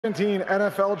2017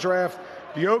 NFL Draft,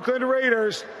 the Oakland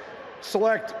Raiders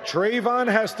select Treyvon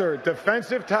Hester,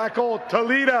 defensive tackle,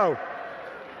 Toledo.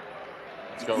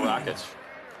 Let's go Rockets.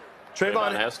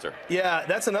 Treyvon Hester. Yeah,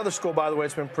 that's another school, by the way,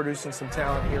 that's been producing some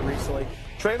talent here recently.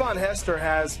 Treyvon Hester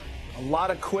has a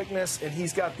lot of quickness, and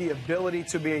he's got the ability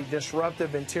to be a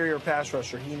disruptive interior pass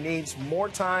rusher. He needs more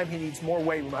time. He needs more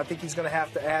weight room. I think he's going to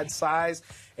have to add size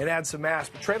and add some mass.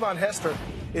 But Treyvon Hester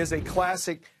is a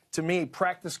classic, to me,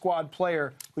 practice squad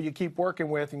player who you keep working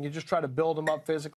with, and you just try to build him up physically.